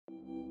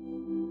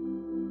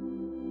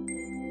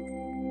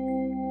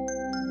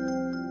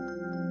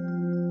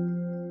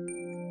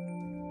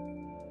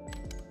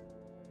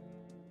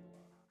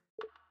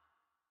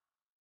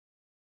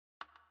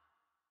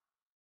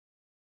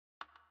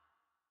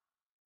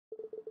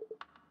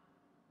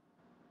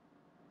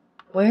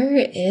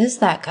Where is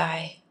that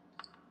guy?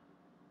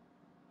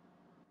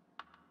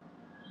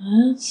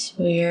 That's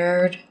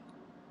weird.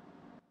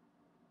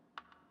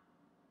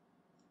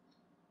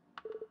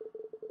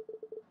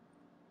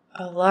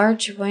 A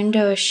large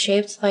window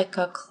shaped like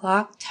a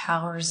clock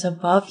towers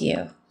above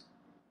you.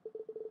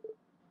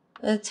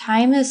 The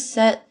time is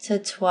set to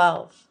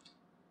 12.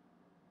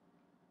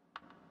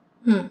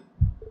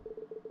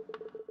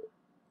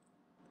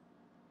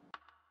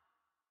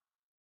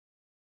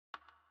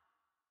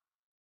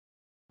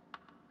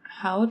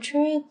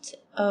 Portrait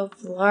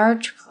of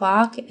large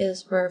clock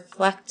is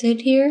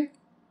reflected here.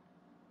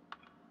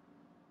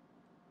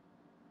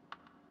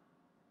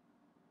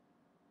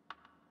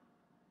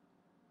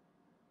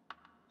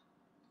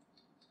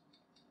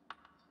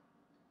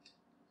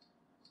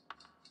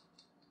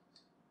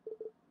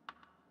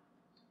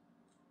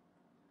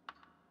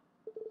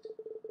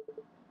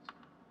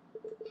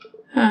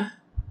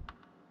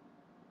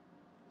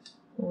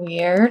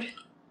 Weird.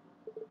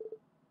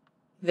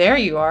 There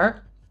you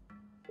are.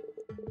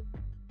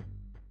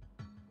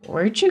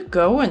 Where'd you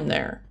go in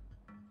there?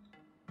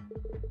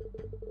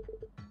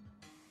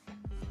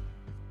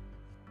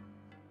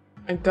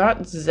 I got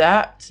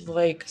zapped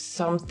like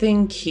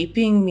something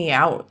keeping me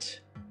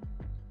out.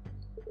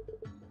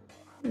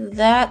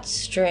 That's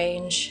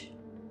strange.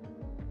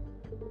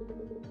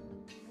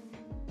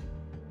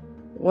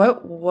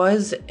 What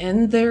was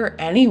in there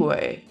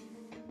anyway?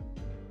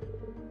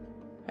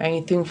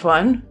 Anything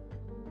fun?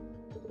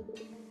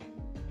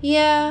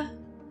 Yeah.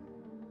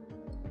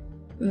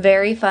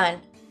 Very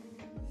fun.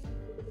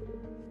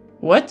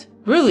 What?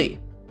 Really?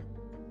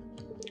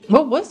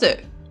 What was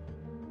it?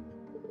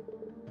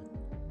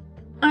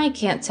 I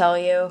can't tell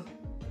you.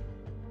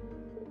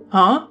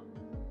 Huh?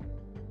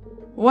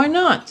 Why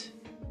not?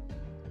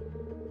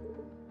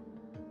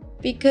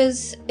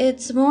 Because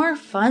it's more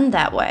fun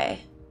that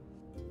way.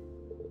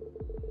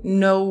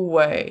 No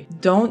way.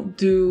 Don't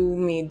do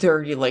me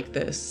dirty like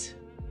this.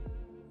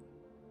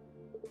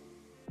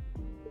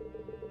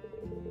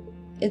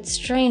 It's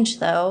strange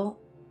though.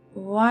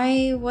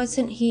 Why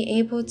wasn't he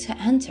able to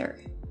enter?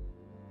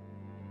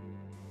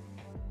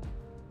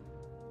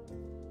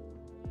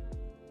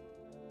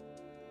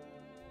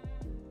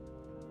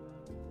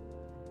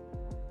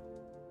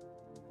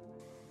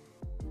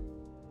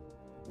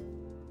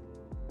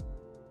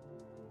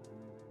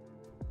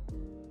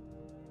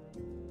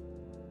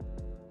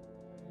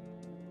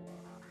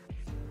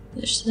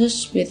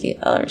 This should be the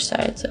other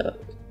side, so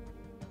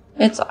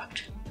it's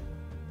locked.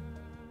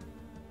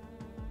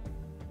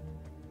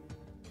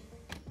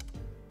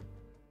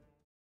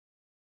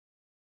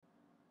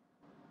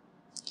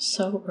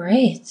 So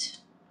great.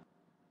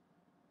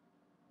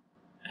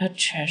 A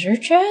treasure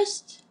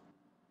chest?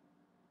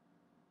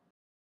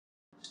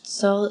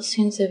 That's all it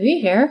seems to be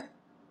here.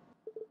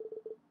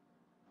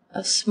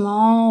 A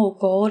small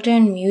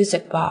golden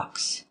music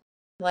box.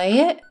 Play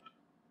it?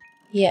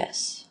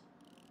 Yes.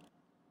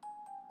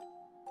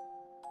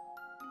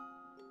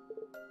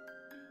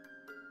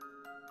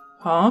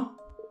 Huh?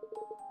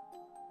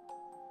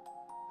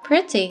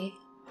 Pretty.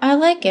 I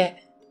like it.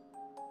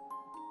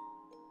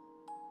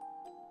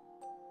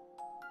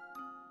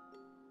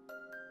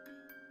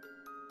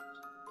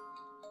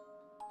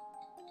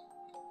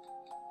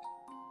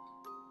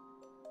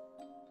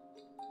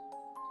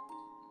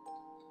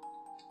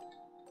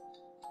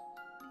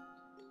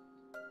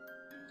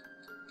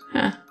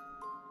 Huh.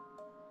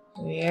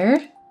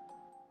 Weird.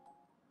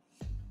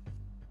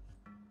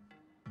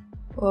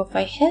 Well, if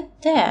I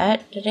hit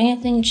that, did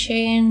anything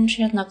change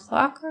in the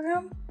clock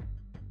room?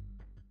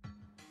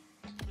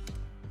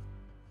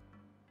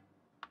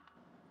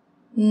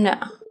 No.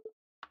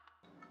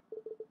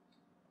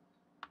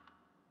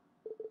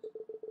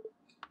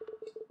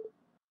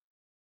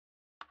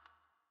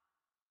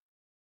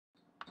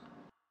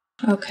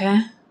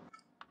 Okay.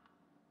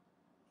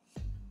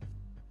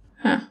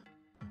 Huh.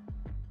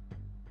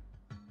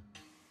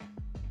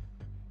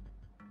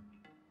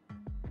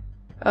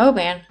 Oh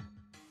man.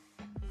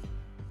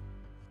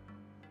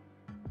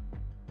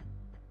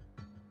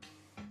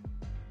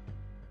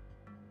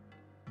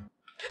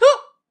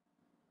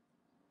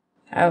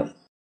 Oh.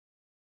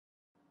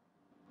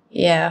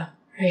 Yeah,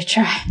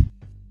 retry.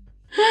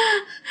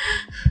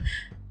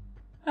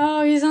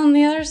 Oh, he's on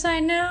the other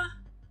side now?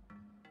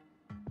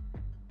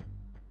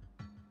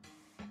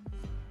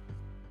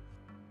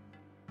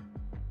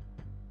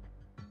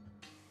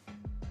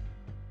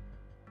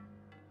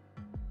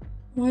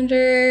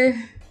 Wonder...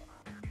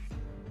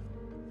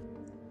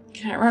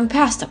 Can I run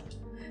past him?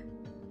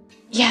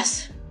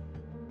 Yes!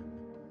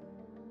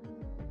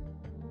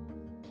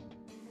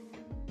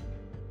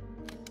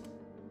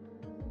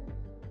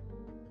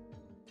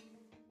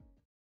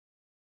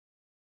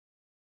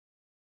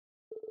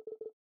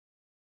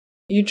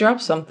 You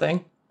dropped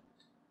something.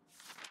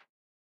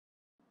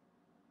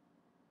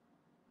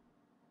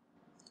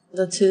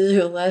 The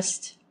to-do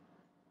list.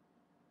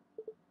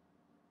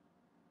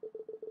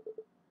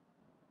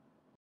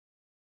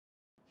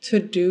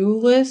 To-do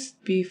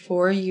list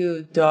before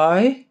you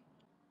die?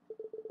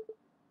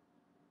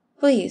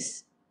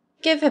 Please,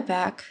 give it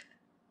back.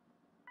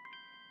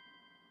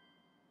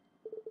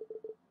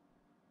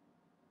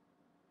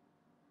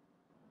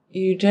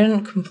 You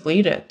didn't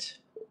complete it.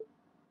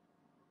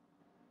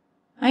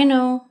 I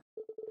know.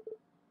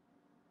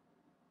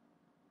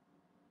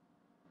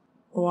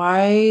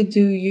 Why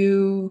do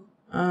you,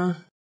 I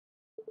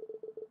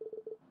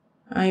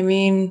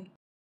mean,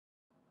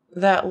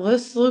 that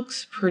list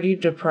looks pretty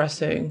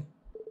depressing.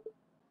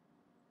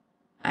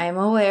 I'm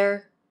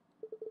aware.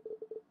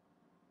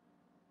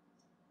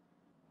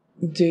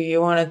 Do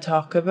you want to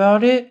talk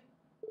about it?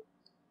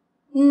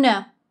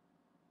 No.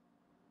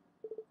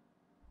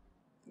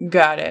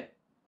 Got it.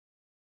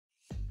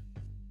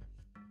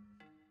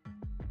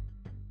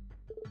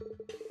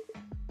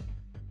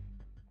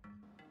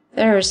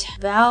 There's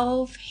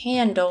valve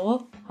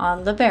handle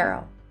on the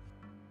barrel.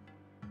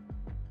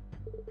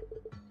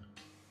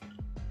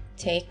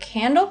 Take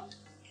handle.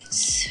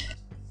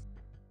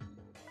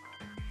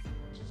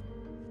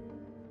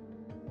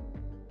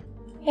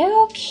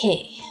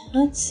 Okay,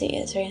 let's see,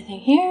 is there anything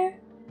here?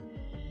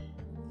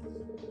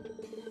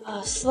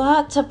 A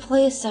slot to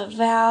place a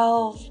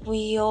valve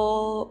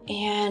wheel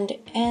and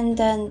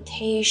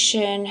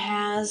indentation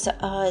has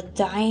a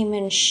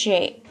diamond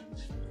shape.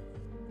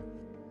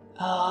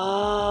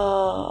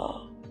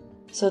 Oh,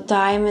 so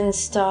diamond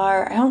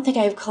star. I don't think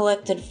I've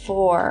collected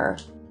 4.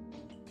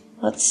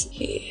 Let's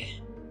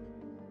see.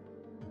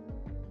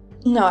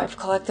 No, I've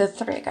collected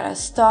 3. I got a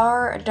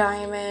star, a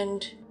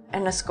diamond,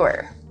 and a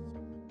square.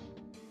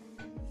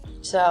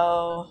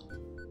 So,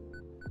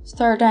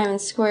 star,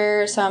 diamond,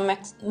 square, so I'm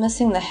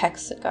missing the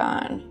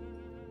hexagon.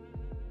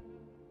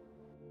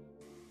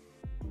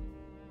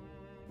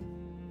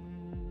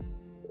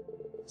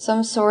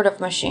 Some sort of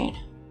machine.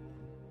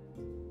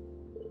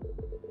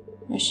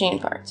 Machine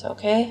parts,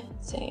 okay?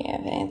 Let's see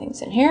if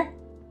anything's in here.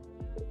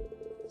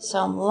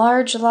 Some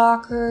large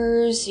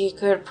lockers you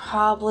could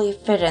probably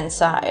fit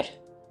inside.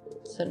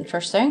 It's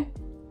interesting.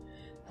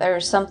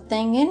 There's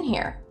something in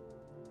here.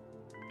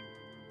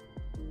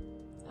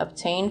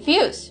 Obtain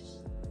fuse.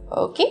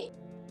 Okay.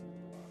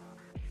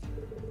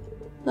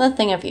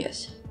 Nothing of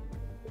use.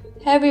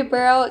 Heavy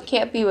barrel, it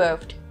can't be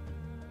moved.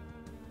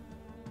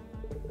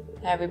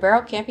 Heavy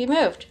barrel can't be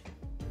moved.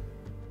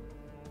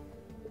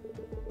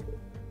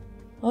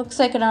 Looks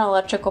like an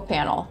electrical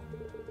panel.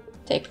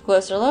 Take a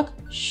closer look?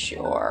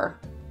 Sure.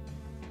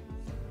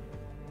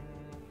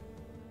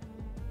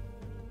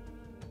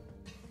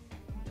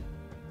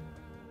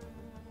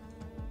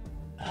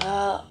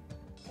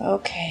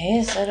 Okay,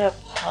 is it a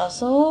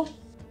puzzle?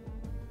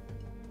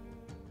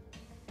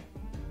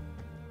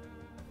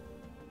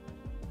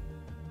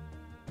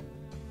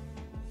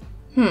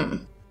 Hmm.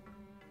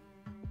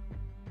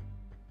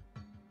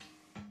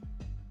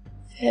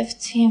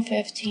 15,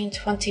 15,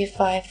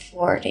 25,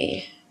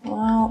 40.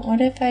 Well, what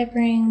if I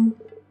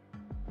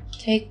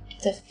take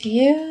the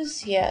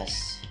fuse?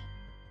 Yes.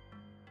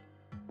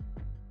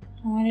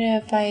 What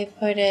if I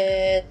put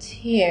it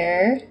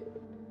here?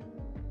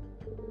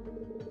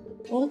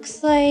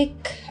 Looks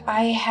like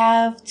I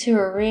have to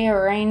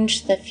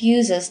rearrange the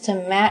fuses to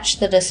match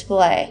the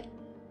display.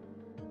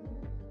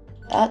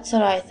 That's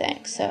what I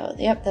think. So,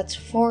 yep, that's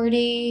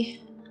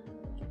 40.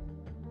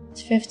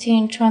 It's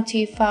 15,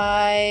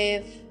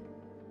 25.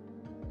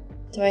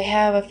 Do I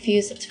have a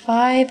fuse that's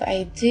 5?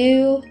 I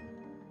do.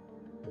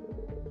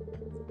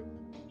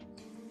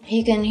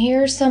 You can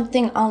hear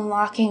something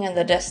unlocking in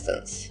the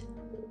distance.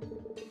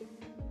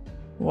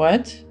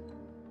 What?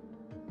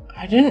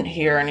 I didn't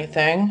hear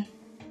anything.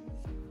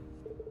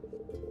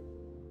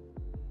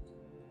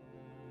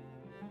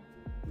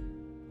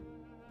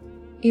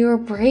 You're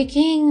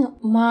breaking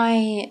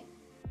my...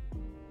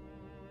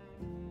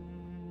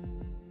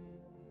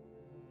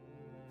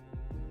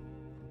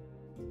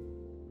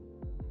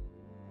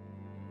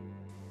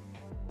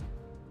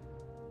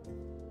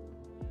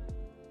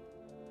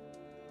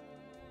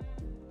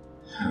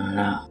 I don't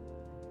know.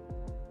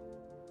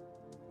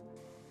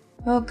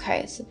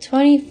 Okay, so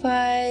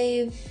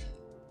 25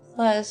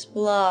 plus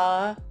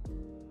blah.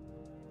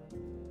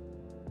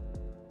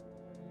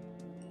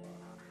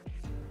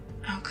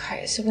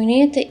 Okay, so we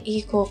need to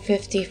equal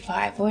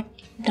 55. What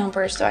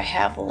numbers do I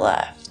have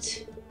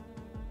left?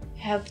 I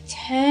have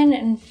 10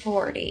 and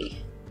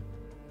 40.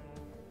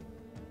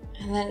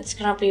 And then it's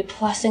going to be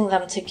plussing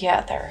them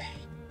together.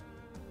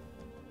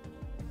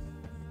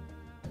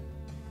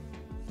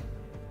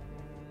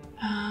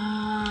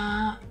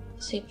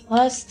 See,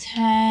 plus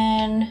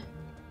 10.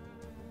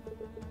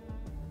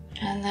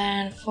 And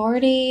then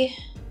 40.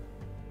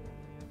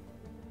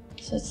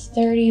 So it's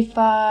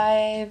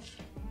 35.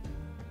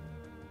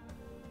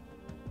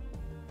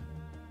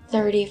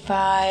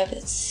 35,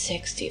 it's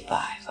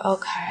 65.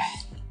 Okay.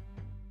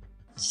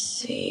 Let's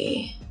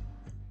see.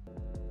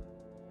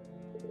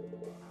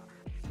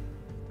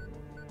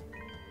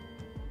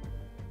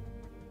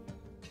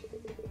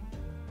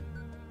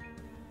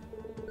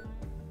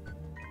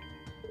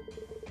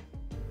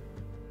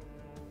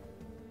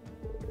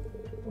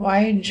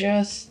 Why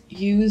just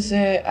use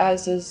it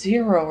as a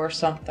 0 or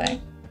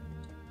something?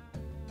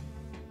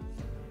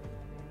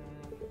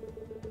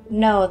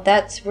 No,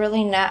 that's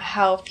really not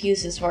how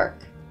fuses work.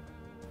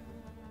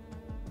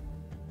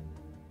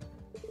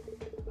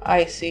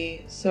 I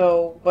see.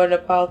 So what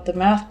about the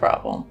math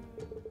problem?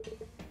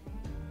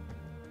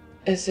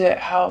 Is it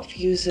how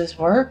fuses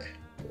work?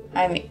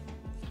 I mean,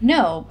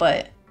 no,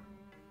 but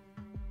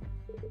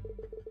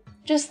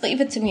just leave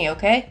it to me,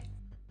 okay?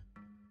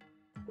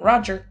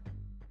 Roger.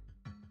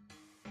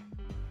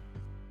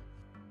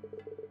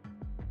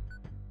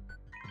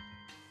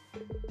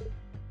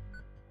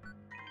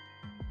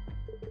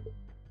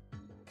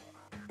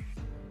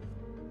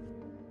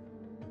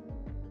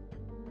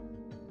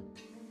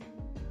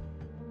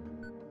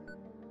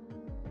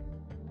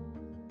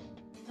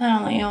 That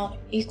only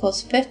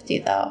equals 50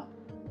 though.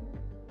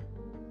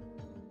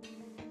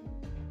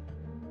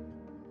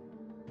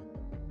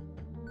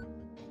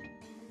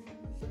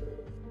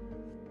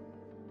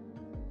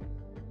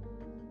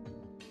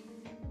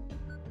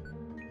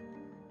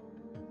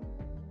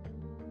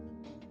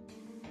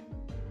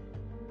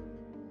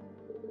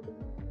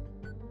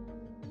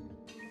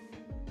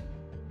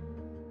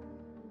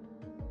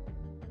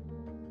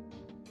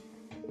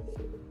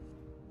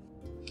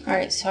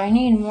 Alright, so I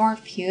need more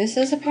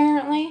fuses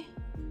apparently.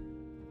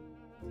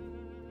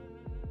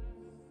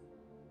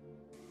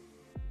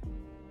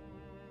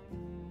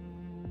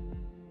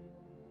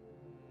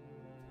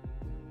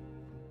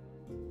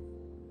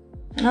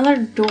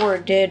 Another door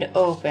did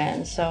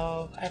open,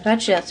 so I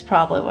bet you that's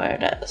probably what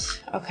it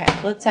is. Okay,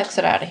 let's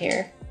exit out of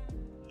here.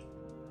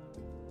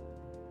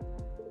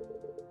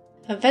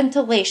 A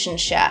ventilation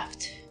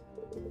shaft.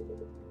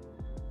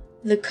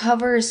 The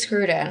cover is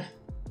screwed in.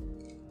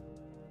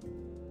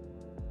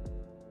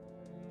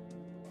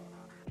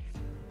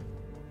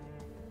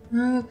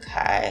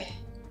 Okay.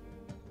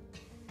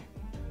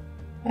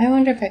 I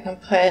wonder if I can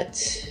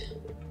put...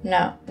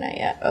 No, not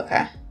yet.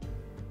 Okay.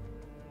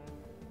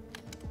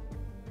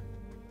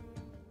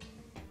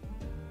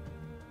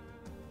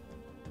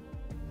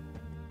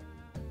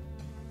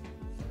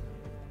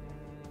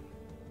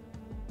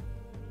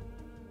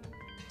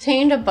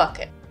 Obtained a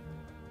bucket.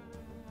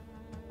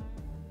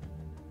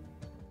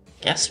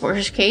 Guess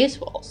worst case,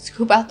 we'll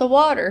scoop out the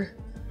water.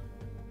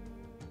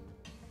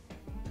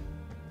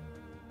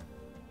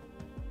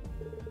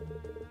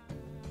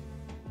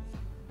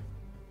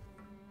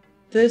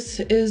 This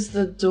is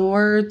the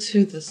door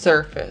to the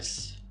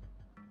surface.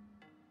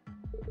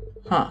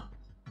 Huh.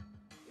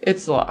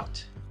 It's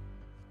locked.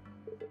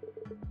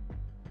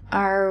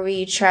 Are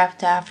we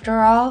trapped after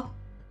all?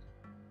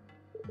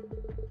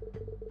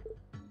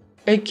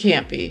 It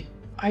can't be.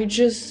 I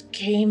just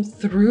came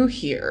through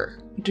here.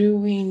 Do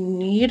we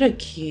need a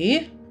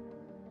key?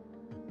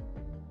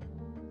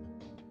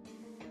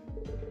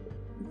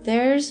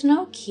 There's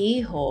no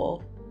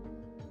keyhole.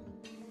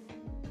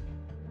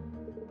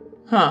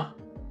 Huh.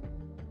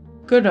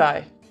 Good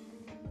eye.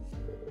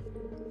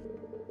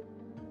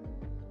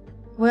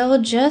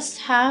 We'll just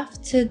have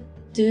to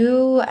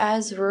do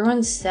as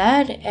Ruin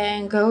said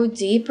and go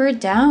deeper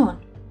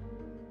down.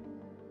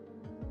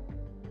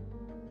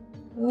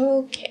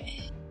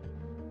 Okay.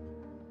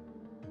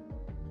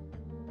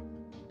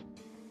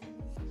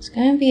 It's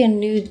gonna be a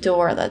new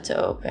door that's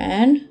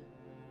open.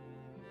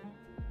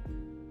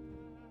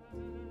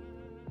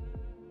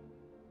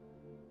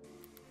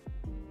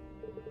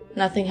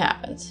 Nothing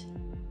happens.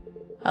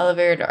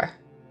 Elevator door.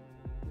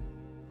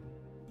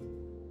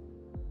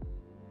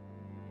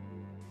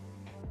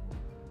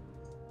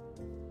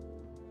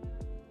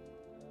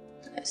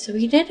 So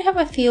we did have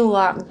a few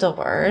locked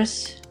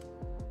doors.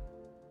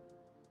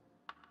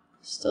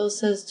 Still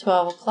says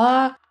 12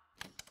 o'clock.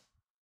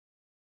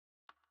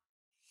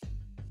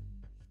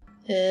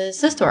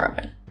 Is this door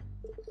open?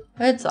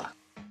 It's locked.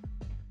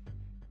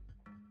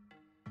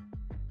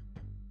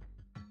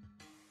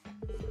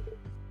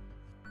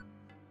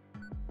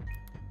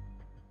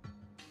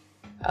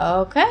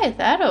 Okay,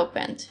 that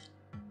opened.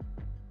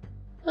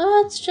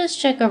 Let's just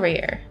check over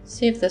here.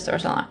 See if this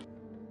door's unlocked.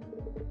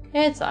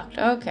 It's locked,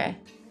 okay.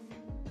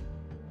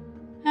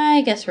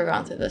 I guess we're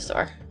going through this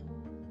door.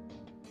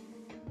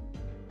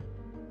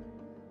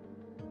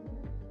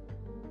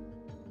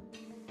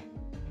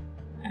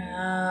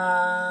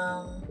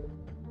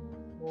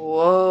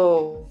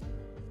 Whoa.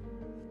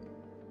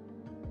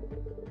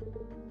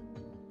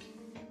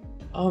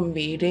 A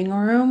meeting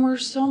room or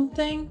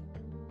something?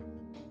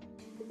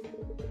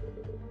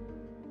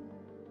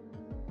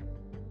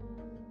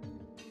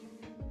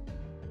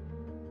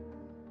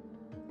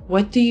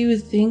 What do you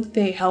think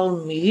they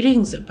held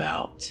meetings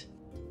about?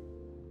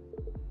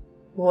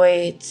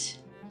 Wait.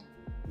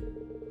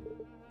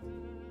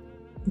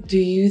 Do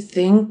you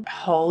think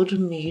held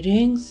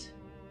meetings?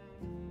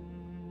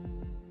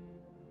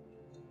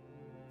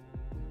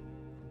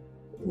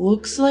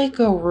 Looks like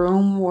a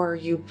room where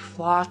you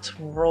plot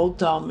world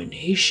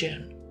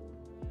domination.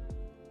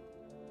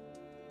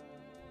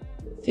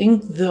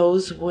 Think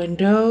those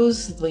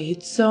windows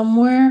lead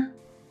somewhere?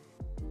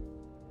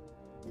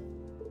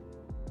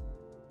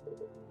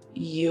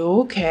 You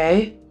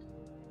okay?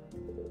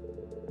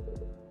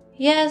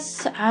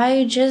 Yes,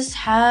 I just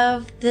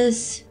have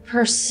this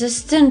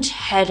persistent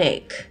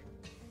headache.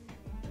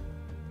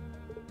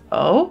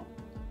 Oh?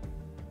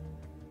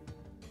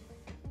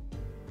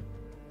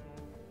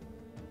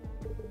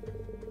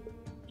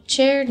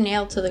 chair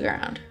nailed to the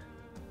ground.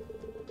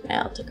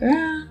 Nailed to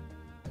ground.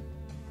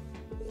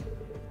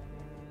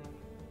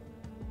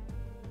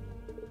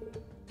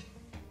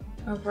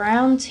 A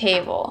round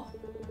table.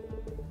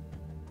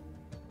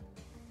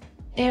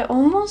 It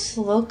almost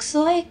looks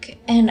like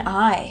an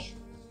eye.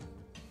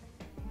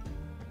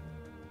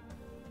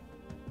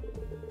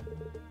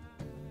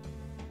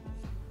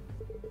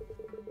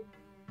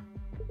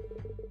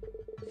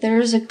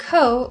 There's a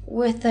coat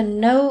with a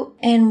note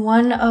in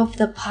one of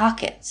the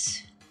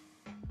pockets.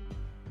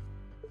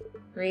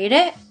 Read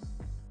it?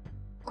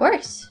 Of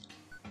course.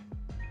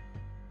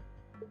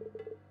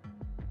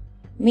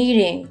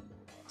 Meeting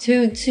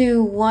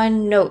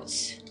 221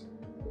 notes.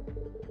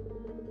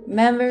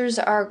 Members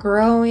are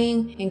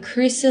growing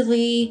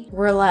increasingly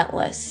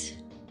relentless,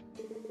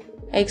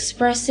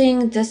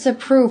 expressing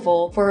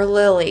disapproval for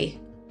Lily.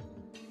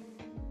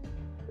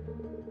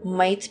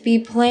 Might be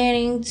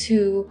planning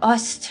to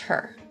oust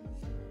her.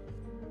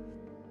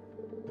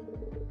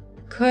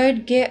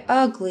 Could get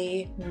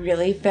ugly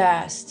really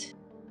fast.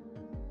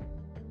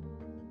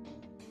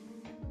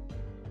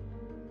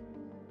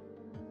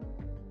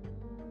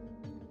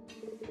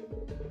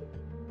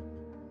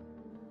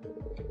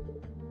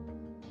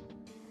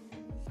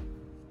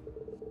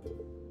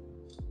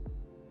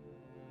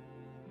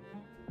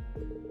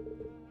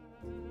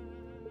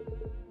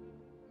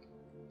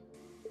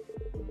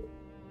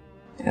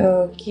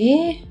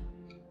 Okay.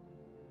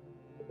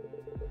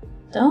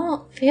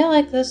 Don't feel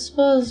like this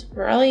was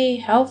really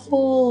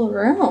helpful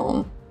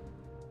room.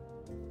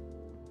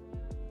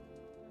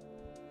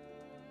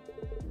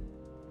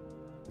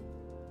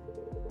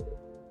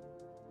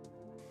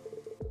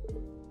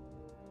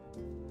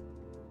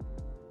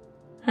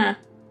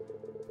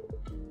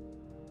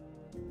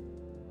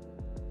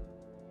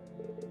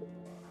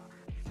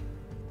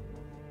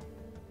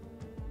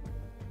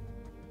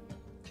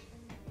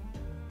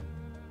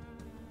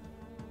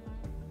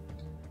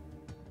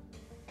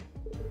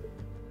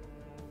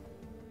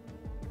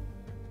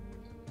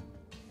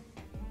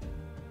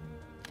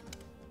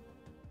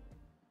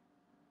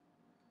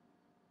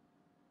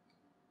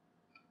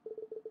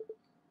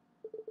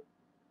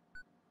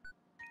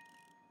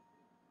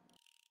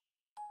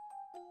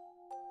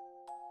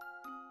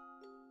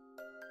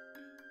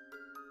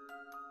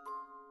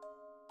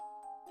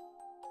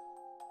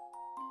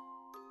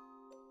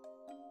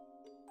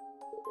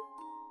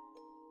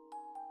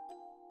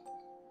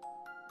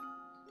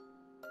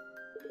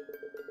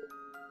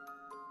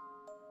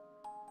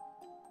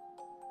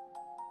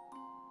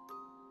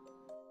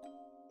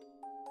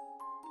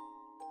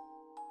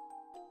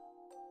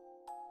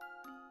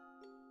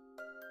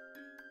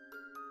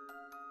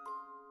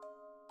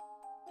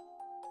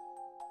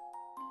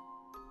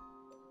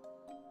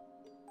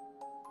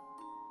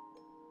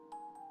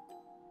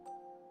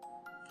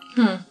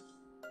 Huh.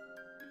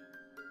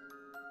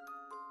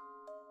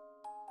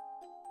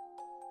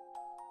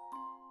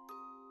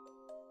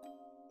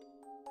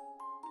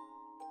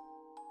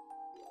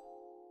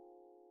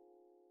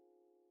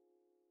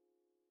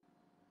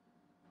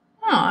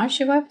 Aw,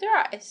 she wiped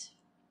her eyes.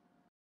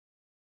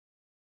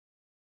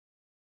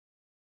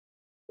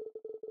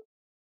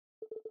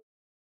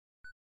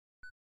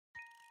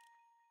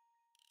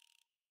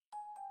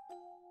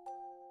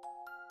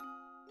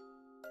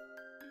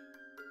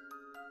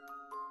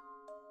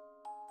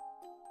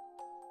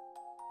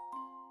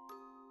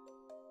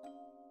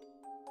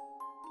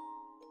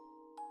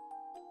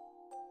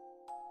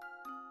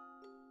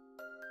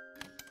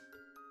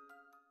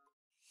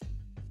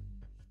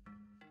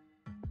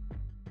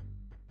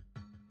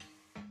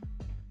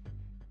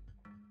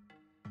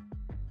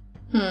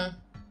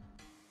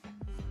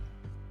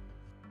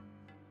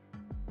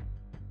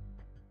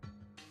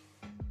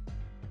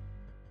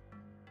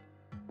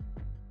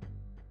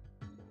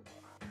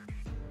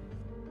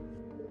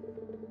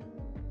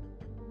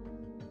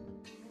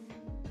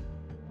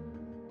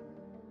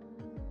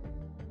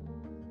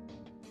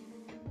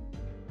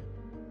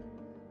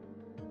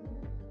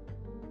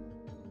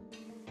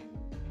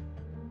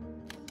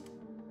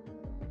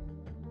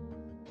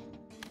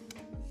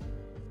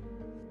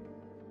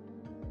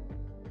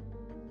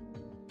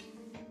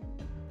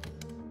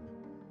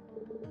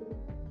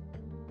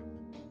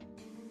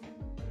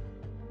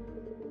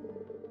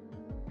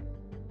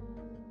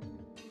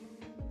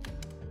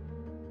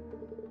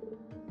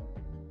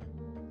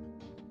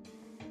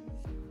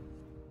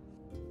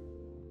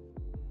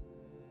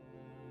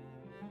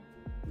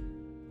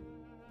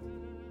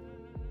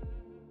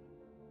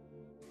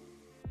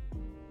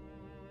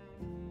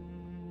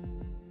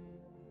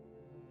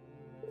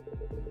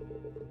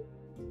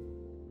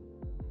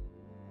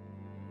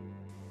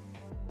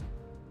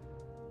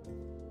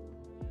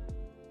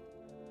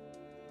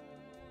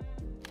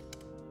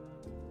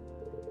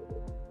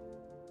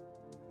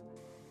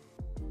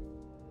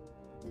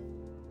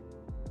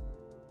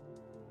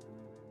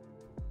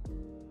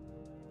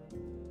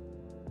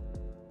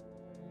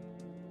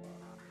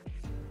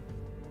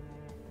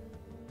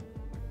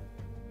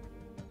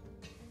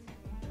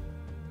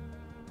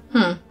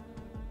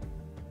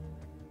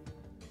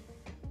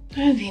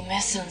 I'd be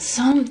missing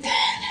something.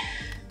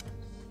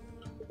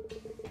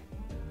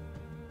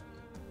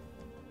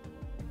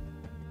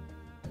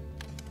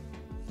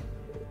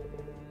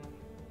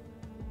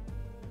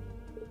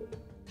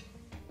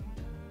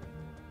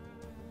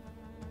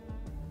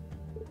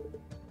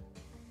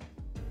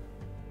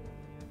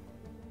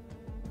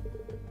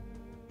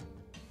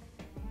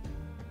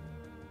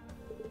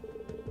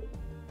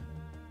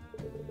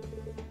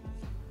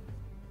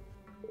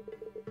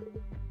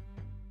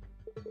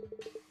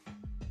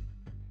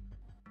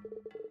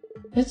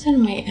 What's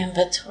in my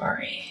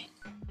inventory?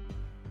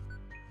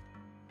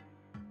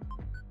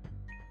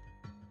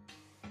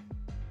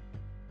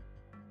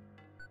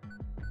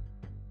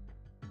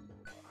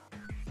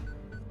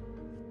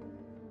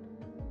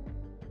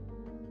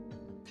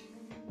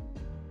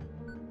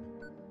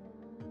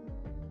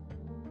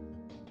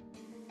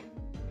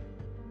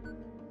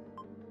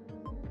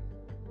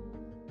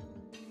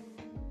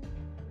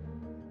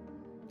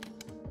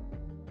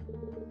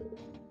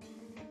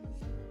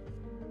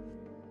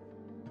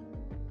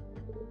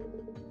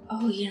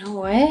 Oh, you know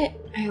what?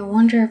 I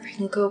wonder if I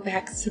can go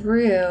back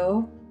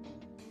through.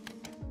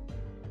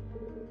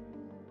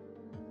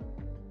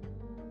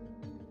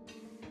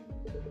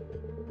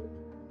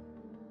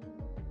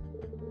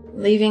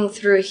 Leaving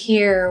through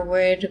here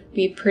would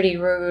be pretty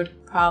rude,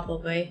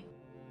 probably.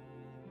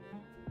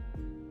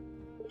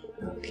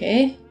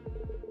 Okay.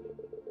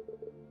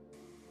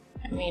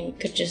 I mean,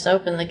 could just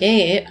open the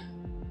gate.